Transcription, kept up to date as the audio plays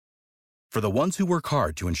For the ones who work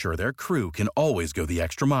hard to ensure their crew can always go the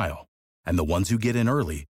extra mile, and the ones who get in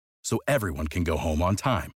early so everyone can go home on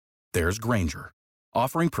time, there's Grainger,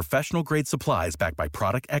 offering professional-grade supplies backed by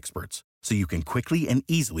product experts so you can quickly and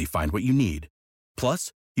easily find what you need.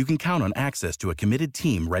 Plus, you can count on access to a committed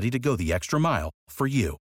team ready to go the extra mile for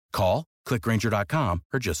you. Call, click Grainger.com,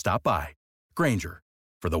 or just stop by. Grainger,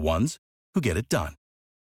 for the ones who get it done.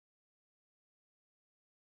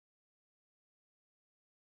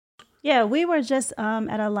 Yeah, we were just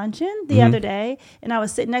at a luncheon the other day, and I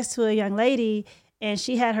was sitting next to a young lady, and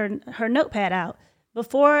she had her notepad out.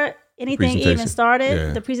 Before anything even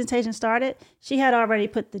started, the presentation started, she had already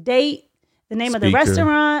put the date, the name of the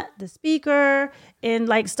restaurant, the speaker, and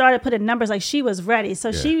like started putting numbers, like she was ready.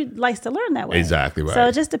 So she likes to learn that way. Exactly right. So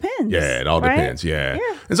it just depends. Yeah, it all depends. Yeah.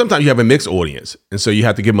 And sometimes you have a mixed audience. And so you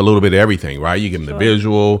have to give them a little bit of everything, right? You give them the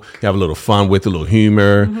visual, you have a little fun with a little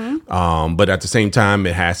humor. But at the same time,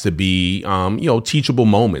 it has to be, teachable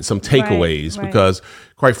moments, some takeaways, because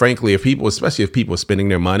quite frankly, especially if people are spending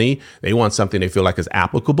their money, they want something they feel like is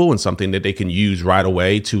applicable and something that they can use right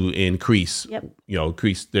away to increase,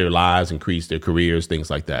 increase their lives, increase their careers,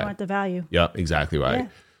 things like that. They want the value. Yep, exactly right. Yeah.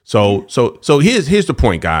 So here's the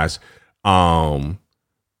point, guys.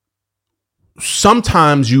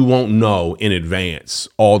 Sometimes you won't know in advance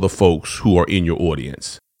all the folks who are in your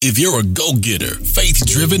audience. If you're a go-getter,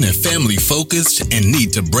 faith-driven and family-focused and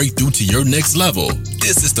need to break through to your next level,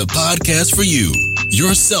 this is the podcast for you.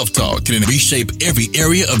 Your self-talk can reshape every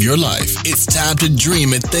area of your life. It's time to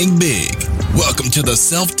dream and think big. Welcome to the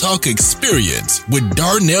Self-Talk Experience with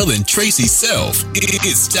Darnell and Tracy Self.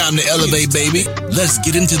 It's time to elevate, baby. Let's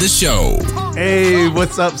get into the show. Hey,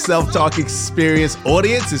 what's up, Self-Talk Experience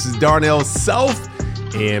audience? This is Darnell Self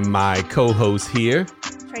and my co-host here,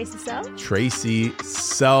 Tracy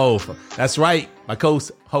Self. That's right. My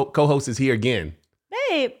co-host is here again.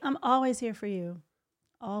 Babe, I'm always here for you.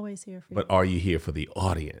 Always here for you. But are you here for the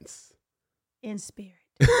audience? In spirit.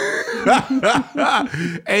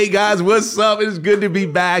 Hey guys, what's up? It's good to be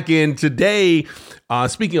back. And today,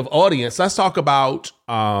 speaking of audience, let's talk about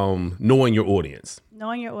knowing your audience.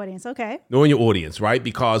 Knowing your audience. Okay. Knowing your audience, right?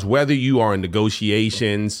 Because whether you are in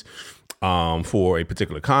negotiations for a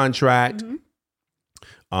particular contract,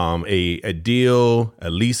 a deal,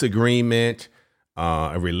 a lease agreement,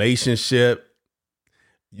 a relationship,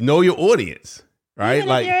 you know your audience, right? Even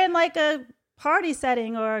if you're in like a party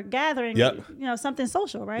setting or a gathering, something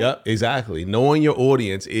social, right? Yep, exactly. Knowing your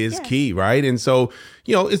audience is key, right? And so,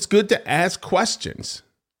 it's good to ask questions,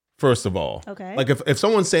 first of all. Okay. Like if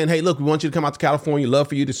someone's saying, hey, look, we want you to come out to California, love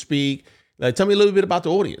for you to speak. Like, tell me a little bit about the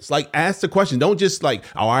audience. Like, ask the question. Don't just like,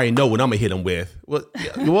 I already know what I'm going to hit them with. Well,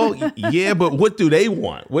 yeah, but what do they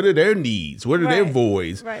want? What are their needs? What are their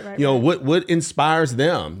voids? Right. What inspires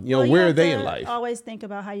them? Where are they in life? Always think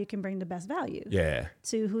about how you can bring the best value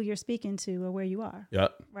to who you're speaking to or where you are.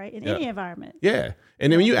 Yep. Right? In any environment. Yeah.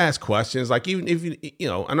 And then when you ask questions, like even if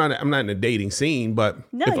I'm not in a dating scene,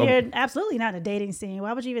 but no, you're absolutely not in a dating scene.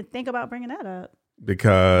 Why would you even think about bringing that up?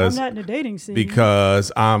 Because I'm not in a dating scene.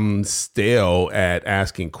 Because I'm stale at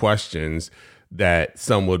asking questions that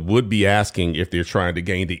someone would be asking if they're trying to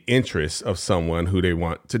gain the interest of someone who they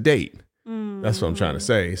want to date. That's what I'm trying to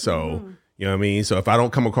say. So, you know what I mean? So if I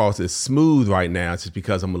don't come across as smooth right now, it's just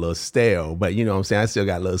because I'm a little stale. But you know what I'm saying? I still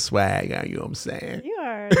got a little swag. You know what I'm saying? You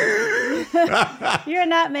are. You're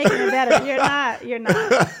not making it better. You're not.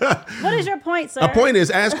 What is your point, sir? My point is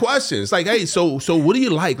ask questions. Like, hey, so what do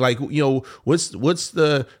you like? Like, what's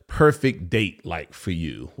the perfect date like for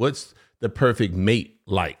you? What's the perfect mate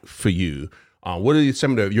like for you? What are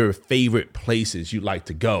some of your favorite places you like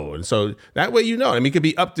to go? And so that way, I mean, it could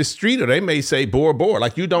be up the street or they may say Bora Bora,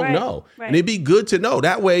 like you don't know. Right. And it'd be good to know.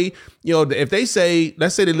 That way, if they say,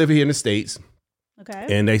 let's say they live here in the States. Okay.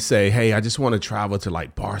 And they say, hey, I just want to travel to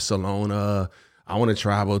like Barcelona. I want to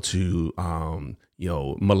travel to,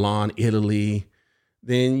 Milan, Italy.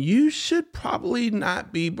 Then you should probably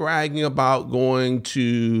not be bragging about going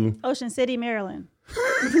to Ocean City, Maryland.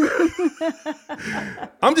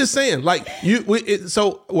 I'm just saying, like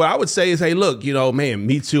so what I would say is, hey, look, man,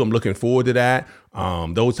 me too. I'm looking forward to that.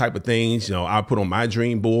 Those type of things, I put on my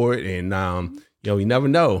dream board and, you never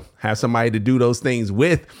know, have somebody to do those things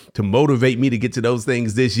with to motivate me to get to those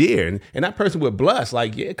things this year. And that person would bless,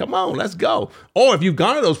 like, yeah, come on, let's go. Or if you've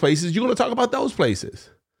gone to those places, you're going to talk about those places.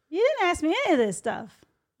 You didn't ask me any of this stuff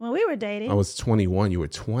when we were dating. I was 21. You were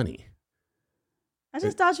 20. I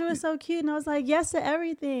just thought you were so cute. And I was like, yes to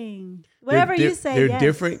everything. Whatever you say, there are yes.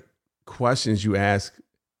 different questions you ask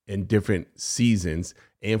in different seasons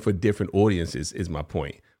and for different audiences is my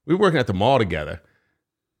point. We were working at the mall together.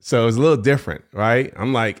 So it's a little different, right?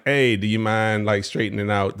 I'm like, hey, do you mind like straightening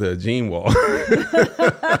out the gene wall?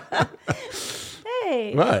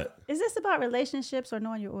 Hey, what? Is this about relationships or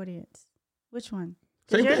knowing your audience? Which one?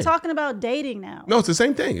 Same You're thing. talking about dating now. No, it's the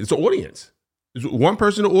same thing. It's the audience. It's one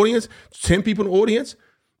person in the audience, 10 people in the audience.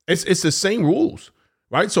 It's the same rules,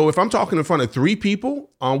 right? So if I'm talking in front of 3 people,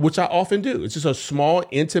 which I often do, it's just a small,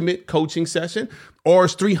 intimate coaching session, or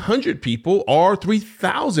it's 300 people or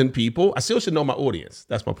 3,000 people, I still should know my audience.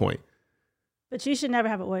 That's my point. But you should never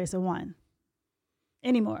have an audience of 1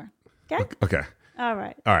 anymore. Okay? Okay. All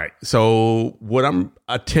right. All right. So what I'm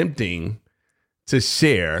attempting to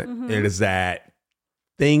share is that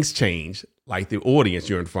things change, like the audience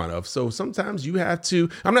you're in front of. So sometimes you have to,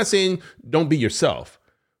 I'm not saying don't be yourself,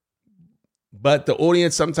 but the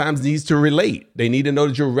audience sometimes needs to relate. They need to know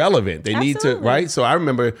that you're relevant. They need to, right? So I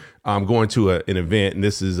remember going to an event, and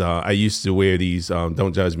this is, I used to wear these,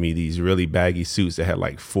 don't judge me, these really baggy suits that had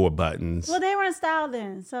like 4 buttons. Well, they were in style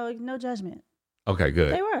then, so no judgment. Okay,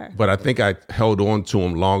 good. They were. But I think I held on to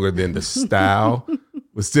them longer than the style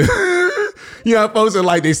was still, you know, folks are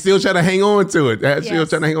like, they still trying to hang on to it. They're still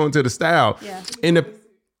trying to hang on to the style. Yeah. And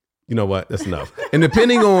you know what? That's enough. And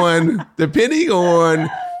depending on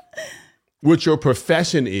what your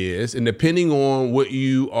profession is, and depending on what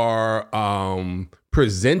you are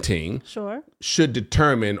presenting, should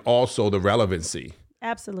determine also the relevancy.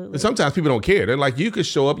 Absolutely. And sometimes people don't care. They're like, you could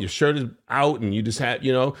show up, your shirt is out, and you just have,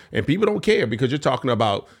 you know, and people don't care because you're talking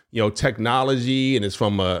about, you know, technology, and it's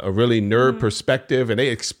from a really nerd perspective, and they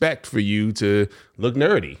expect for you to look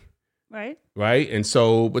nerdy. Right. Right. And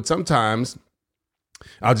so, but sometimes,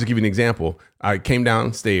 I'll just give you an example. I came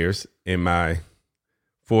downstairs in my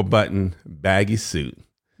 4-button baggy suit,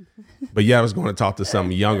 but I was going to talk to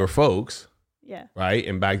some younger folks. Yeah. Right.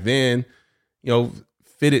 And back then, you know,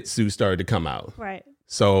 fitted suits started to come out. Right.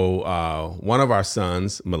 So one of our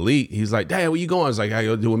sons, Malik, he's like, Dad, where you going? I was like, I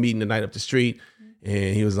go do a meeting tonight up the street.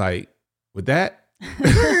 And he was like, with that?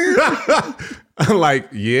 I'm like,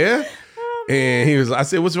 yeah. And I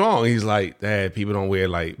said, what's wrong? He's like, Dad, people don't wear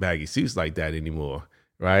like baggy suits like that anymore.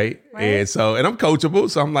 Right. And I'm coachable.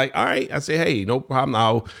 So I'm like, all right. I said, hey, no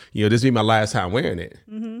problem. This will be my last time wearing it.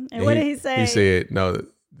 Mm-hmm. And what did he say? He said, no,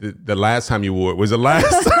 the last time you wore it was the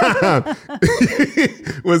last time.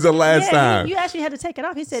 Was the last time. You actually had to take it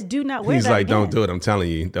off. He said, do not wear that. He's like, again. don't do it. I'm telling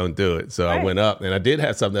you, don't do it. So I went up, and I did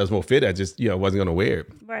have something that was more fit. I just, wasn't going to wear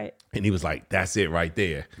it. Right. And he was like, that's it right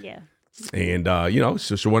there. Yeah. And,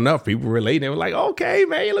 sure enough, people related. They were like, okay,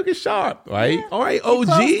 man, you're looking sharp, right? Yeah. All right,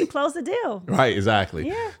 OG. Close the deal. Right, exactly.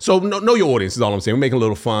 Yeah. So know your audience is all I'm saying. We're making a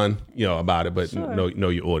little fun, about it, but know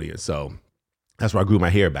your audience. So that's why I grew my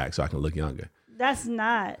hair back, so I can look younger. That's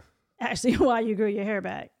not actually why you grew your hair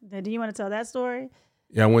back. Do you want to tell that story?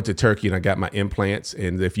 Yeah, I went to Turkey and I got my implants.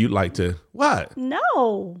 And if you'd like to, what?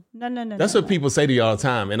 No. That's what people say to you all the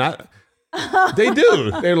time. And they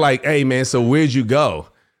do. They're like, hey, man, so where'd you go?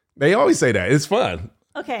 They always say that. It's fun.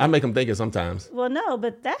 Okay. I make them think it sometimes. Well, no,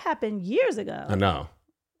 but that happened years ago. I know.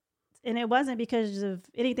 And it wasn't because of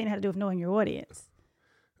anything that had to do with knowing your audience.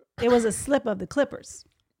 It was a slip of the clippers.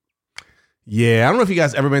 Yeah, I don't know if you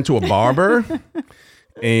guys ever been to a barber.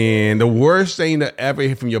 And the worst thing to ever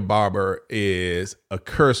hear from your barber is a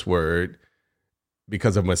curse word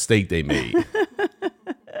because of a mistake they made.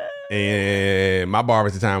 And my barber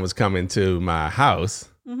at the time was coming to my house,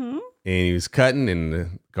 and he was cutting, and the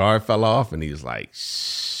guard fell off, and he was like,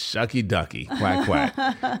 shucky ducky, quack, quack.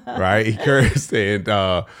 Right? He cursed, and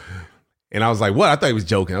I was like, what? I thought he was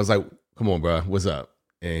joking. I was like, come on, bro, what's up?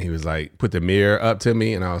 And he was like, put the mirror up to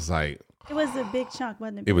me, and I was like, it was a big chunk,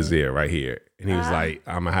 wasn't it? It was there, right here. And he was like,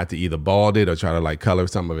 I'm going to have to either bald it or try to like color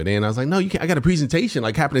some of it in. I was like, no, you can't. I got a presentation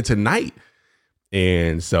like happening tonight.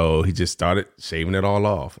 And so he just started shaving it all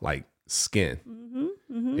off, like skin.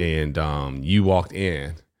 And you walked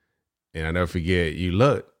in, and I never forget, you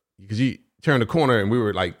looked, because you turned the corner and we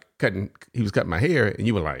were like he was cutting my hair, and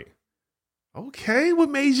you were like, okay, what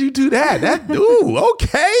made you do that?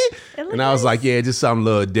 Okay. And I was like, yeah, just something a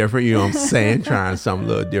little different. You know what I'm saying? Trying something a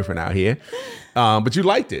little different out here. But you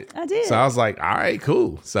liked it. I did. So I was like, all right,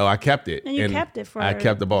 cool. So I kept it. And you kept it for I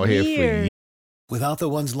kept the bald head for years. Without the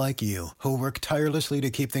ones like you, who work tirelessly to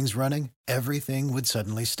keep things running, everything would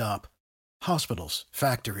suddenly stop. Hospitals,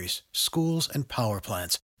 factories, schools, and power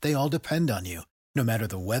plants, they all depend on you. No matter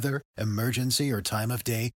the weather, emergency, or time of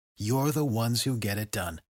day, you're the ones who get it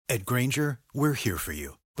done. At Grainger, we're here for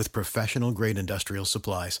you with professional-grade industrial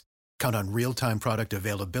supplies. Count on real-time product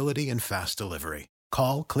availability and fast delivery.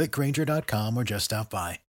 Call, clickgrainger.com, or just stop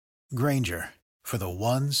by. Grainger, for the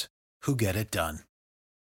ones who get it done.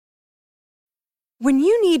 When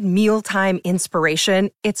you need mealtime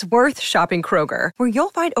inspiration, it's worth shopping Kroger, where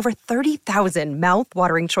you'll find over 30,000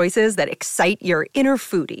 mouth-watering choices that excite your inner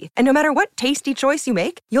foodie. And no matter what tasty choice you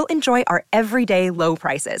make, you'll enjoy our everyday low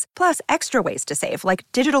prices, plus extra ways to save, like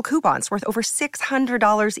digital coupons worth over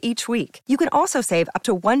 $600 each week. You can also save up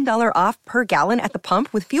to $1 off per gallon at the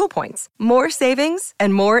pump with fuel points. More savings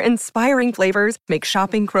and more inspiring flavors make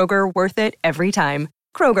shopping Kroger worth it every time.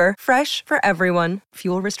 Kroger, fresh for everyone.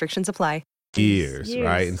 Fuel restrictions apply. Years,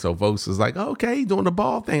 right? And so folks was like, okay, doing the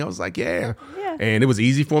ball thing. I was like, yeah. And it was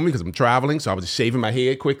easy for me because I'm traveling. So I was just shaving my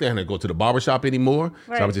head quickly. I didn't go to the barbershop anymore.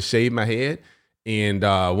 Right. So I was just shaving my head. And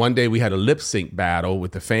one day we had a lip sync battle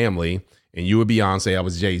with the family. And you were Beyonce, I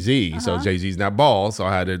was Jay-Z. So Jay-Z's not bald. So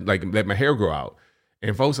I had to like let my hair grow out.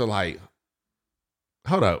 And folks are like,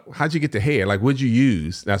 hold up, how'd you get the hair? Like, what'd you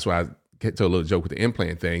use? That's why I get to a little joke with the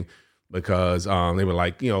implant thing. Because they were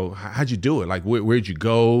like, how'd you do it? Like, where'd you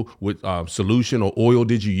go? What solution or oil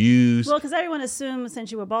did you use? Well, because everyone assumed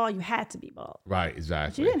since you were bald, you had to be bald. Right,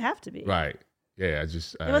 exactly. But you didn't have to be. Right. Yeah,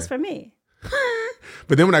 it was for me.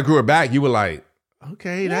 But then when I grew it back, you were like,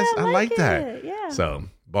 okay, I like that. Yeah. So,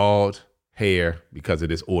 bald hair because of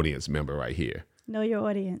this audience member right here. Know your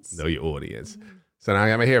audience. Know your audience. Mm-hmm. So now I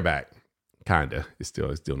got my hair back. Kinda. It's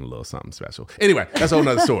doing a little something special. Anyway, that's a whole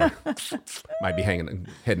nother story. Might be heading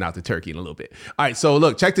out to Turkey in a little bit. All right, so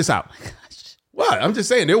look, check this out. Oh gosh. What? I'm just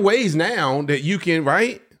saying, there are ways now that you can,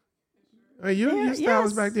 right? Your style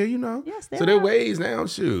is back there, Yes, so there are ways now.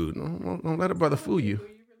 Shoot, don't let a brother fool you.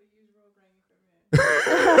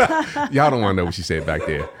 Y'all don't want to know what she said back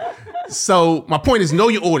there. So my point is, know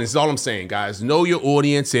your audience is all I'm saying, guys. Know your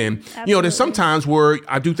audience. And, Absolutely. There's sometimes where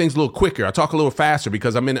I do things a little quicker. I talk a little faster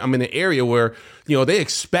because I'm in an area where, they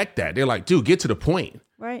expect that. They're like, dude, get to the point.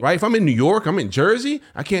 Right. If I'm in New York, I'm in Jersey,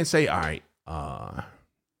 I can't say, all right,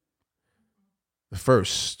 the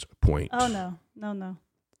first point. Oh, no.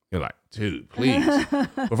 You're like, dude, please.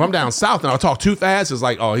 But if I'm down south and I talk too fast, it's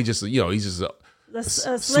like, oh, he's just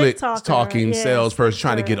a slick talking salesperson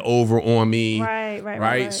trying to get over on me.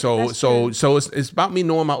 Right. So it's about me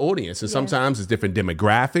knowing my audience. And sometimes it's different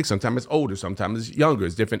demographics. Sometimes it's older. Sometimes it's younger.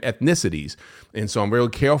 It's different ethnicities. And so I'm real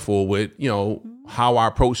careful with, how I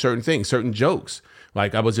approach certain things, certain jokes.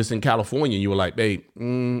 Like I was just in California and you were like, babe, I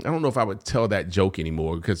don't know if I would tell that joke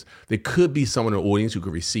anymore because there could be someone in the audience who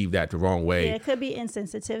could receive that the wrong way. Yeah, it could be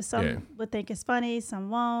insensitive. Some would think it's funny, some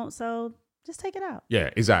won't. So just take it out. Yeah,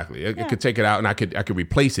 exactly. I could take it out and I could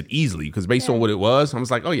replace it easily because based on what it was, I was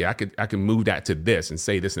like, oh yeah, I can move that to this and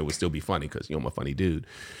say this and it would still be funny because I'm a funny dude.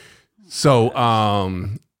 So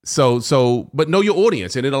but know your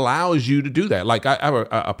audience and it allows you to do that. Like I have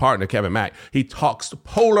a partner, Kevin Mack. He talks the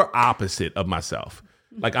polar opposite of myself.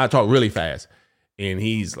 Like I talk really fast, and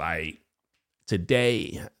he's like,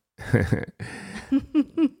 today.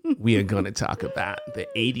 We are going to talk about the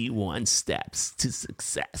 81 steps to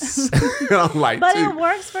success. I'm like, but it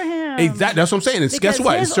works for him. Exactly. That's what I'm saying. Guess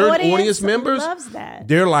what? Certain audience members, loves that.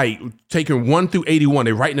 They're like taking 1 through 81.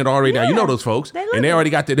 They're writing it already down. You know those folks. They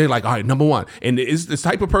already got they're like, all right, number 1. And it's this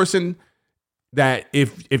type of person that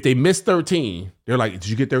if they miss 13, they're like, did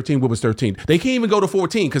you get 13? What was 13? They can't even go to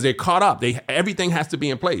 14 because they're caught up. Everything has to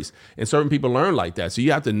be in place. And certain people learn like that. So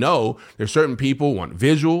you have to know there's certain people want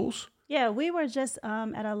visuals. Yeah, we were just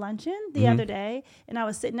at a luncheon the other day, and I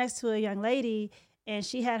was sitting next to a young lady, and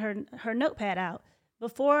she had her notepad out.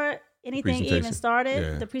 Before anything even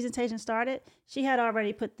started, the presentation started, she had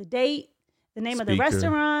already put the date, the name of the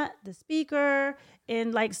restaurant, the speaker,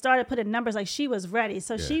 and like started putting numbers like she was ready.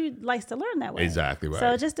 So she likes to learn that way. Exactly right.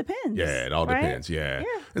 So it just depends. Yeah, it all depends. Yeah.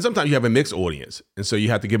 And sometimes you have a mixed audience. And so you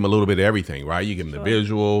have to give them a little bit of everything, right? You give them the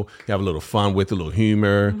visual, you have a little fun with a little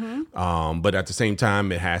humor. But at the same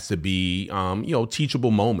time, it has to be,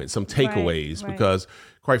 teachable moments, some takeaways, because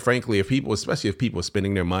quite frankly, especially if people are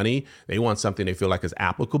spending their money, they want something they feel like is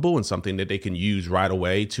applicable and something that they can use right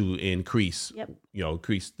away to increase,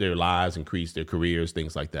 increase their lives, increase their careers,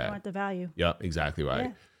 things like that. They want the value. Yep, exactly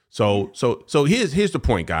right. Yeah. So here's the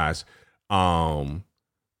point, guys.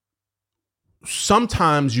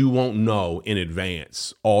 Sometimes you won't know in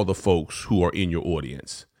advance all the folks who are in your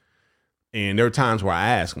audience. And there are times where I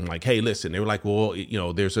ask them like, hey, listen, they were like, well,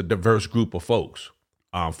 there's a diverse group of folks.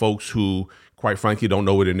 Folks who, quite frankly, don't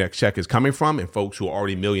know where their next check is coming from, and folks who are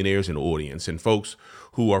already millionaires in the audience, and folks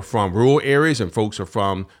who are from rural areas, and folks are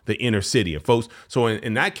from the inner city, and folks. So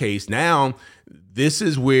in that case, now this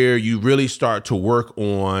is where you really start to work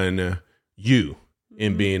on you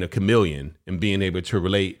in being a chameleon and being able to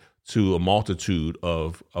relate to a multitude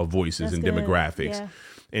of voices and demographics. Yeah.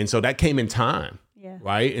 And so that came in time. Yeah.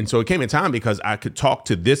 Right. And so it came in time because I could talk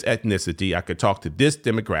to this ethnicity. I could talk to this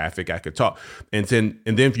demographic. I could talk. And then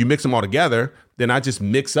if you mix them all together, then I just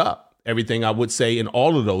mix up everything I would say in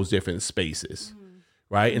all of those different spaces.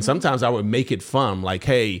 Right. And sometimes I would make it fun. Like,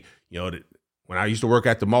 hey, when I used to work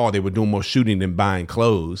at the mall, they were doing more shooting than buying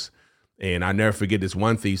clothes. And I never forget this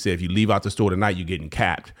one thief said, if you leave out the store tonight, you're getting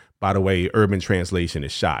capped. By the way, urban translation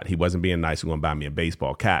is shot. He wasn't being nice. He was going to buy me a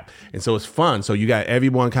baseball cap. And so it's fun. So you got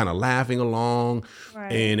everyone kind of laughing along.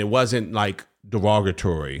 Right. And it wasn't like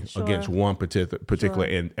derogatory against one particular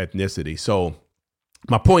ethnicity. So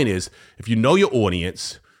my point is, if you know your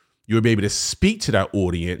audience, you'll be able to speak to that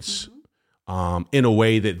audience in a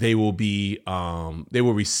way that they will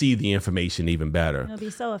receive the information even better. It'll be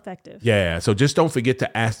so effective. Yeah. So just don't forget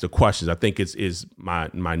to ask the questions. I think is my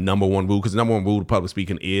number one rule, because the number one rule of public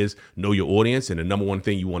speaking is know your audience. And the number one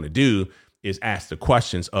thing you want to do is ask the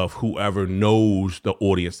questions of whoever knows the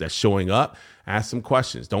audience that's showing up. Ask some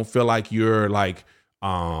questions. Don't feel like you're like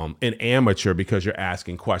an amateur because you're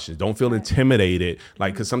asking questions. Don't feel intimidated.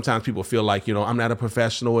 Like, because sometimes people feel like, I'm not a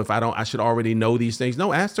professional. I should already know these things.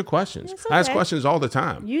 No, ask the questions. Okay. I ask questions all the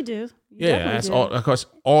time. You do. I ask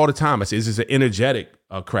all the time. I say, is this an energetic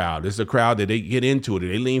crowd? Is this a crowd that they get into it? Or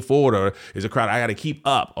they lean forward? Or is it a crowd I got to keep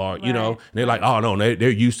up? Or, and they're like, oh no, they're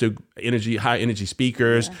used to high energy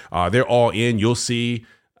speakers. They're all in. You'll see.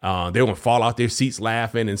 They're going to fall out their seats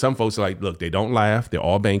laughing. And some folks are like, look, they don't laugh. They're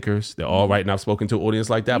all bankers. They're all right. And I've spoken to an audience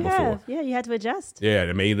like that before. Yeah, you had to adjust. Yeah,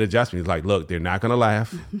 they made an adjustment. It's like, look, they're not going to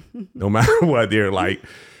laugh no matter what. They're like,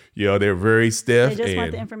 they're very stiff. They just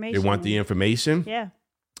want the information. They want the information. Yeah.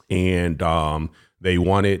 And they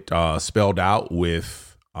want it spelled out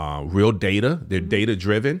with real data. They're data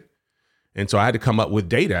driven. And so I had to come up with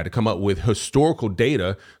data. I had to come up with historical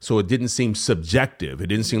data so it didn't seem subjective. It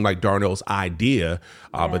didn't seem like Darnell's idea,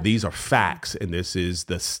 but these are facts. And this is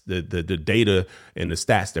the data and the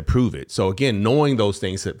stats that prove it. So again, knowing those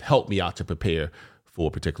things have helped me out to prepare for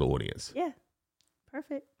a particular audience. Yeah,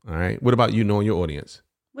 perfect. All right. What about you knowing your audience?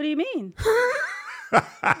 What do you mean?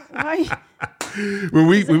 When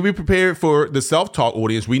we prepared for the self-talk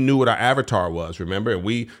audience, we knew what our avatar was, remember? And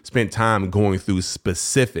we spent time going through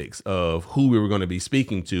specifics of who we were going to be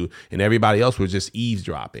speaking to, and everybody else was just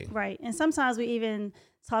eavesdropping. Right. And sometimes we even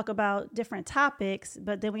talk about different topics,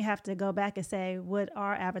 but then we have to go back and say, would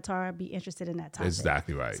our avatar be interested in that topic?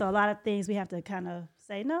 Exactly right. So a lot of things we have to kind of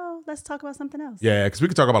say, no, let's talk about something else. Yeah, because we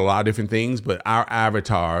could talk about a lot of different things, but our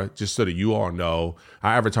avatar, just so that you all know,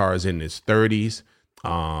 our avatar is in his 30s.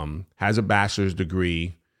 Has a bachelor's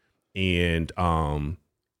degree, and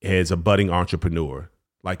is a budding entrepreneur.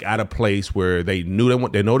 Like at a place where they know they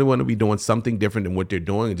want to be doing something different than what they're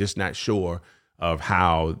doing, and just not sure of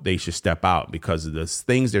how they should step out because of the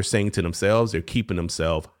things they're saying to themselves. They're keeping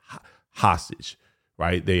themselves hostage,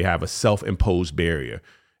 right? They have a self-imposed barrier,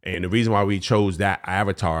 and the reason why we chose that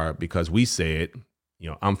avatar because we said,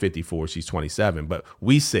 I'm 54, she's 27, but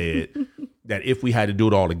we said that if we had to do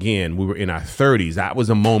it all again, we were in our 30s. That was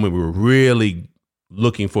a moment we were really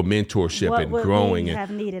looking for mentorship and growing. What would we have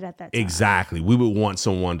needed at that time? Exactly. We would want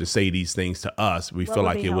someone to say these things to us. We feel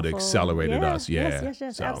like it would have accelerated us. Yeah.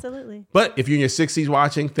 Yes, so, absolutely. But if you're in your 60s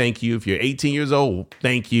watching, thank you. If you're 18 years old,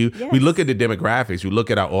 thank you. Yes. We look at the demographics. We look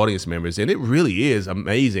at our audience members, and it really is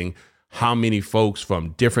amazing how many folks from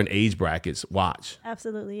different age brackets watch.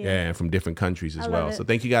 Absolutely. Yeah, and from different countries as well. So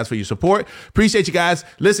thank you guys for your support. Appreciate you guys.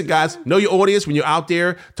 Listen, guys, know your audience when you're out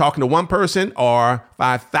there talking to one person or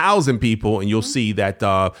 5,000 people, and you'll see that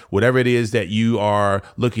whatever it is that you are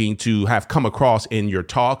looking to have come across in your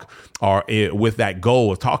talk or with that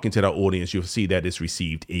goal of talking to the audience, you'll see that it's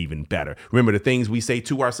received even better. Remember, the things we say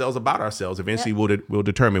to ourselves about ourselves eventually will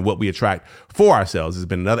determine what we attract for ourselves. This has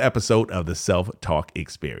been another episode of the Self-Talk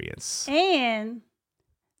Experience. And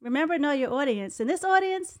remember, know your audience. And this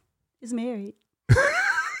audience is married.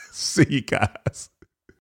 See you guys.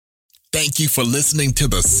 Thank you for listening to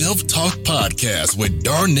the Self-Talk Podcast with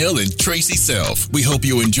Darnell and Tracy Self. We hope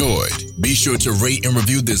you enjoyed. Be sure to rate and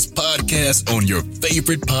review this podcast on your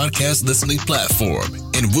favorite podcast listening platform.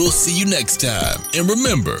 And we'll see you next time. And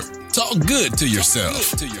remember, talk good to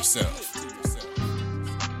yourself.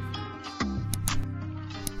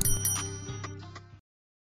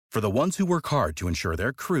 For the ones who work hard to ensure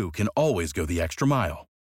their crew can always go the extra mile,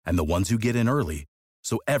 and the ones who get in early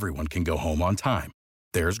so everyone can go home on time,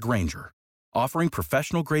 there's Grainger, offering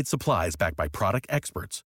professional-grade supplies backed by product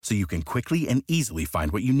experts so you can quickly and easily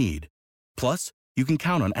find what you need. Plus, you can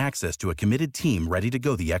count on access to a committed team ready to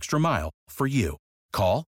go the extra mile for you.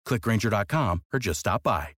 Call, click Grainger.com, or just stop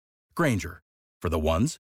by. Grainger, for the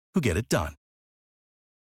ones who get it done.